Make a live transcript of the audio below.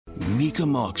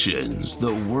Mecum Auctions,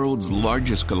 the world's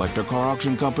largest collector car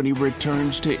auction company,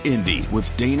 returns to Indy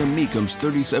with Dana Mecum's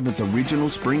 37th Regional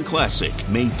Spring Classic,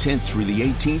 May 10th through the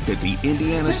 18th at the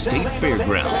Indiana State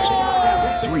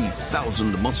Fairgrounds.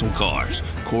 3,000 muscle cars,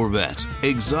 Corvettes,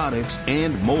 exotics,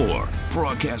 and more.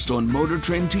 Broadcast on Motor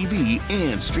Trend TV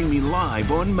and streaming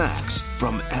live on Max.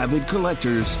 From avid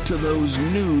collectors to those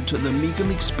new to the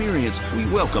Mecum experience, we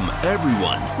welcome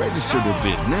everyone. Register to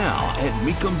bid now at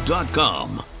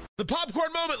Mecum.com. The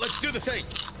popcorn moment, let's do the thing.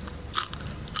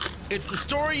 It's the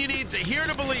story you need to hear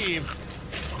to believe.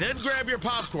 Then grab your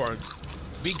popcorn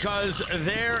because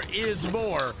there is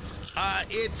more. I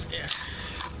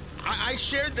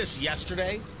shared this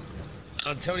yesterday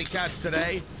on Tony Katz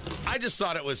Today. I just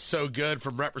thought it was so good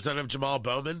from Representative Jamal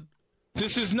Bowman.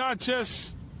 This is not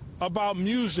just about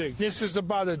music. This is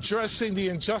about addressing the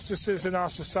injustices in our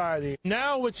society.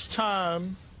 Now it's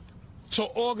time to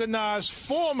organize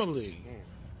formally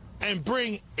and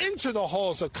bring into the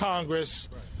halls of Congress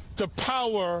the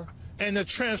power and the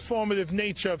transformative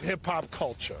nature of hip-hop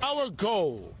culture. Our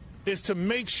goal is to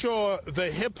make sure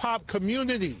the hip-hop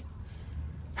community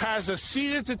has a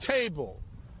seat at the table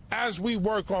as we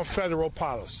work on federal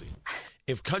policy.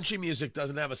 If country music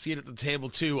doesn't have a seat at the table,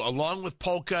 too, along with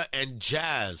polka and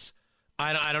jazz,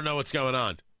 I don't know what's going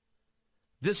on.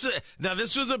 This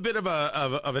was a bit of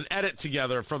an edit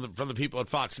together from the people at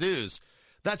Fox News.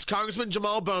 That's Congressman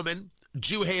Jamal Bowman,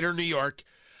 Jew hater, New York.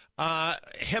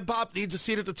 Hip-hop needs a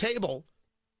seat at the table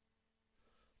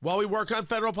while we work on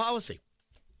federal policy.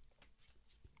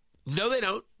 No, they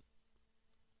don't.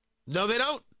 No, they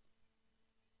don't.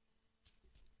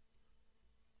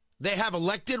 They have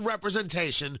elected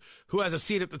representation who has a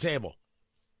seat at the table.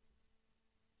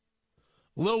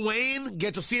 Lil Wayne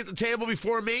gets a seat at the table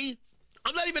before me.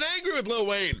 I'm not even angry with Lil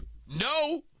Wayne.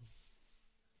 No.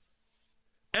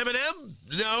 Eminem?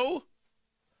 No.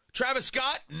 Travis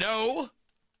Scott? No.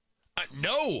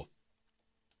 No.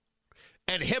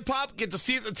 And hip-hop gets a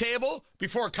seat at the table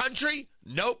before country?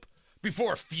 Nope.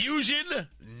 Before fusion?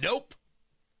 Nope.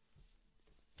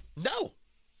 No.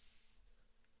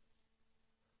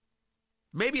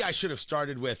 Maybe I should have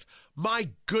started with, my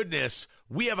goodness,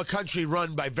 we have a country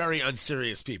run by very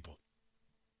unserious people.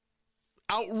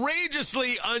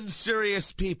 Outrageously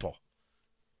unserious people.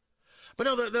 But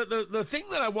no, the thing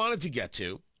that I wanted to get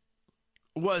to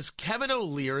was Kevin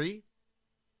O'Leary.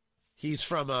 He's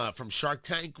from Shark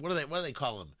Tank. What do they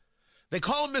call him? They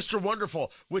call him Mr.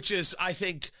 Wonderful, which is, I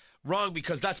think, wrong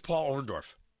because that's Paul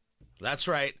Orndorff. That's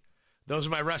right. Those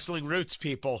are my wrestling roots,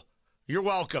 people. You're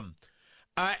welcome.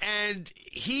 And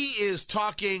he is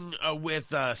talking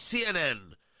with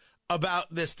CNN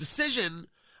about this decision,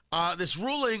 this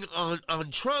ruling on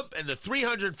Trump and the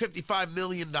 $355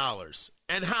 million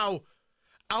and how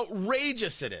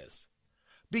outrageous it is.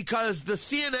 Because the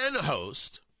CNN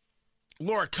host,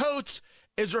 Laura Coates,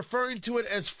 is referring to it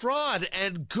as fraud,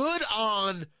 and good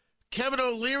on Kevin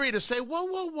O'Leary to say,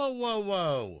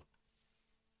 whoa.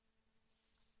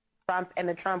 Trump and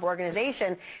the Trump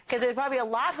organization, because there's probably a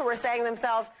lot who are saying to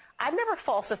themselves, I've never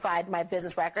falsified my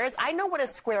business records. I know what a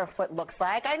square foot looks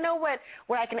like. I know what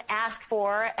I can ask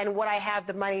for and what I have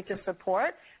the money to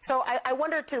support. So I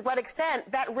wonder to what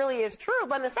extent that really is true.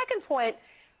 But on the second point,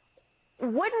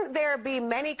 wouldn't there be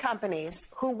many companies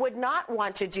who would not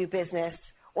want to do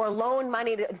business or loan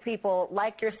money to people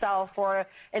like yourself or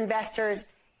investors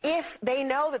if they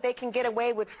know that they can get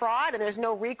away with fraud and there's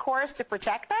no recourse to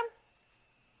protect them?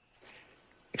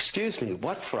 Excuse me,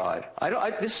 what fraud?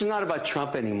 This is not about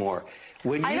Trump anymore.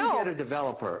 When you get a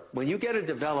developer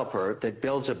that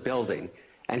builds a building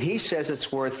and he says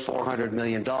it's worth $400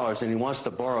 million and he wants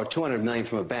to borrow $200 million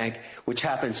from a bank, which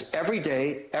happens every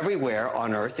day, everywhere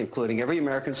on earth, including every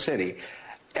American city,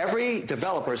 every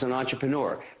developer is an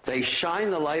entrepreneur. They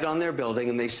shine the light on their building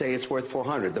and they say it's worth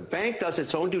 $400. The bank does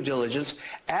its own due diligence,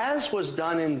 as was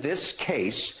done in this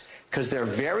case, because they're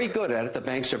very good at it. The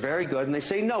banks are very good, and they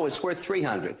say, no, it's worth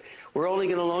 $300. We're only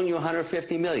going to loan you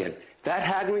 $150 million. That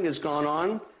haggling has gone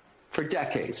on for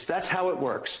decades. That's how it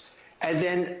works. And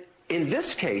then in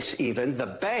this case, even, the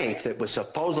bank that was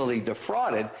supposedly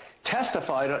defrauded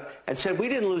testified and said, we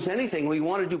didn't lose anything. We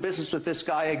want to do business with this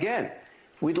guy again.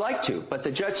 We'd like to. But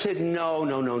the judge said,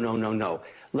 no.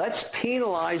 Let's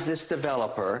penalize this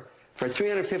developer for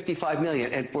 $355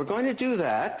 million. And we're going to do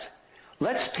that.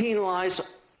 Let's penalize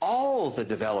all the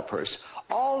developers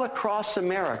all across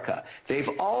America. They've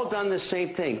all done the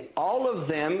same thing. All of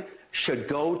them should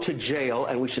go to jail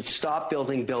and we should stop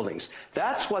building buildings.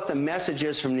 That's what the message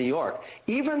is from New York.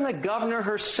 Even the governor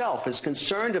herself is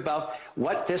concerned about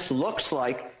what this looks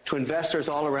like to investors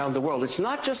all around the world. It's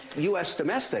not just U.S.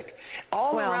 domestic.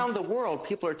 All around the world,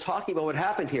 people are talking about what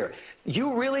happened here.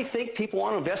 You really think people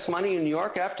want to invest money in New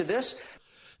York after this?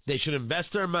 They should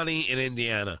invest their money in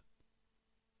Indiana.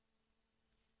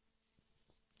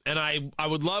 And I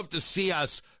would love to see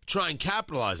us try and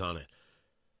capitalize on it.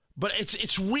 But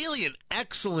it's really an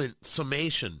excellent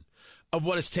summation of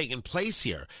what has taken place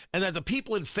here, and that the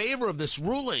people in favor of this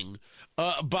ruling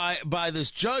by this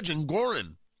judge in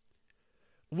Gorin,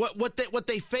 what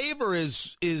they favor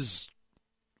is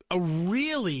a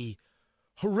really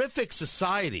horrific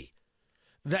society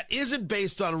that isn't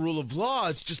based on a rule of law.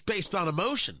 It's just based on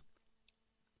emotion.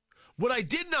 What I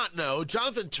did not know,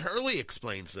 Jonathan Turley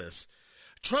explains this.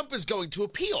 Trump is going to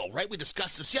appeal, right? We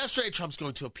discussed this yesterday. Trump's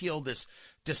going to appeal this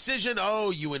decision. Oh,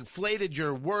 you inflated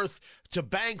your worth to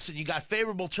banks and you got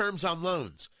favorable terms on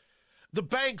loans. The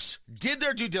banks did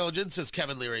their due diligence, as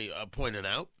Kevin Leary pointed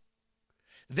out.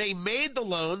 They made the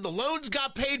loan. The loans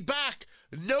got paid back.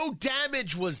 No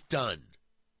damage was done.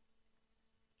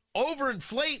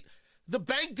 Overinflate. The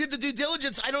bank did the due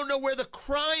diligence. I don't know where the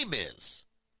crime is.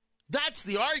 That's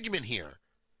the argument here.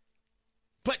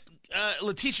 But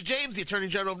Letitia James, the Attorney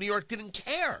General of New York, didn't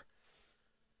care.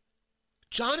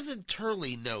 Jonathan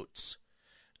Turley notes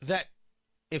that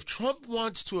if Trump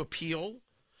wants to appeal,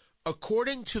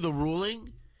 according to the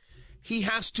ruling, he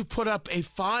has to put up a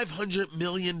 $500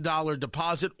 million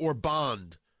deposit or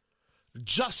bond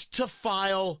just to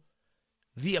file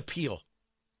the appeal.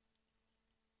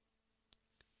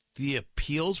 The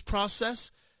appeals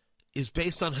process is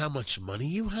based on how much money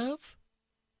you have?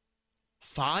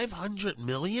 $500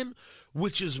 million,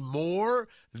 which is more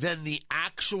than the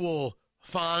actual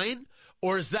fine?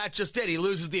 Or is that just it? He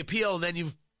loses the appeal and then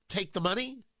you take the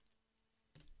money?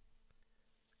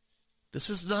 This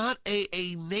is not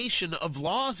a nation of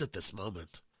laws at this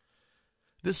moment.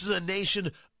 This is a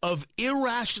nation of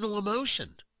irrational emotion,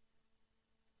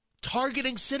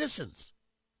 targeting citizens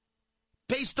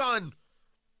based on,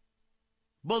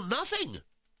 well, nothing.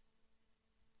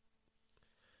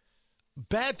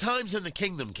 Bad times in the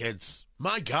kingdom, kids.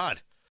 My God.